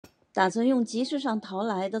打算用集市上淘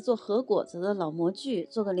来的做和果子的老模具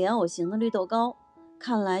做个莲藕形的绿豆糕，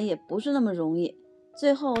看来也不是那么容易。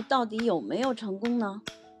最后到底有没有成功呢？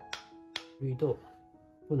绿豆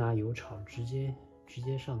不拿油炒，直接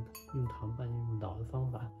上的，用糖拌，用老的方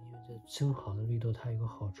法。因为这蒸好的绿豆它有个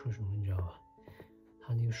好处什么，你知道吧？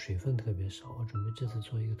它那个水分特别少。我准备这次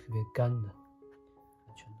做一个特别干的，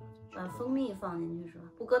全倒进去。把蜂蜜放进去是吧？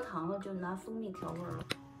不搁糖了，就拿蜂蜜调味了。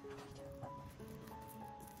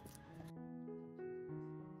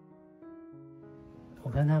我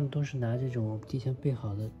看他们都是拿这种提前备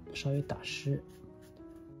好的，稍微打湿。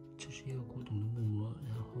这是一个古董的木模，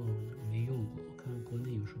然后没用过。我看国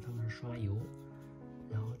内有时候他们是刷油，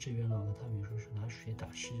然后这边呢，他们有时候是拿水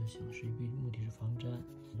打湿就行了，是目的是防粘。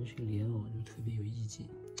这是个莲藕，就特别有意境，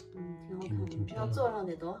挺漂亮。要做上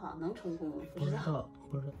得多好，能成功吗？不知道。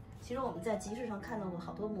其实我们在集市上看到过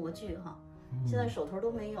好多模具哈，现在手头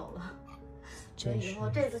都没有了。所以以后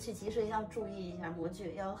这次去集市要注意一下模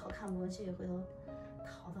具，要有好看模具，回头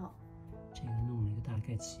淘到。这个弄了一个大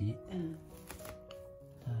盖旗，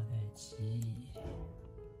大概齐，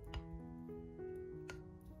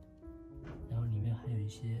然后里面还有一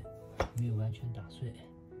些没有完全打碎，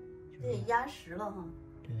这也压实了哈。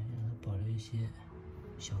对，让它保留一些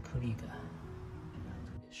小颗粒感，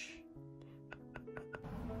特别实。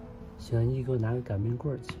行，你给我拿个擀面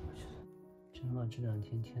棍去，我觉得正好这2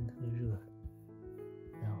天天特热，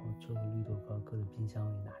然后做个绿豆糕，搁在冰箱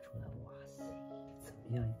里拿出来，哇塞，怎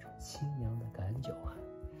么样一种清凉的感觉啊！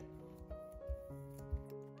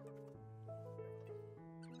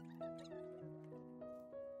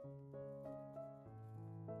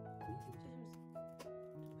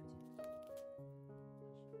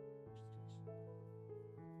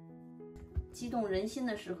激动人心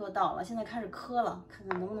的时刻到了，现在开始磕了，看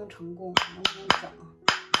看能不能成功，能不能整。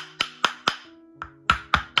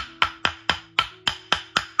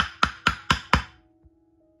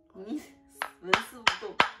纹丝不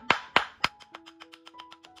动。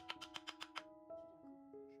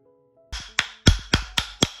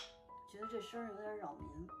觉得这声有点扰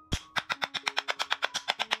民。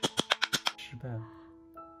失败了。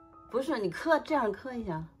不是，你磕这样磕一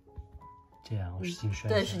下。这样我使劲摔。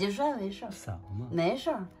对，使劲摔没事。散了吗？没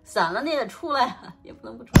事，散了你也出来啊，也不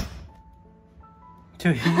能不出来。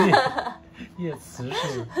对，越瓷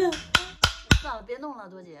实。算了，别弄了，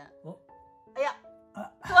多姐。哦。哎呀，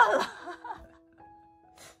断了。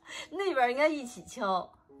那边应该一起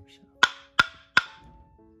敲。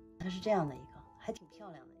它是这样的一个，还挺漂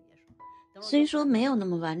亮的。虽说没有那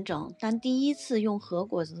么完整，但第一次用和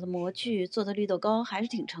果子的模具做的绿豆糕还是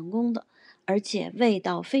挺成功的，而且味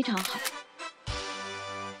道非常好。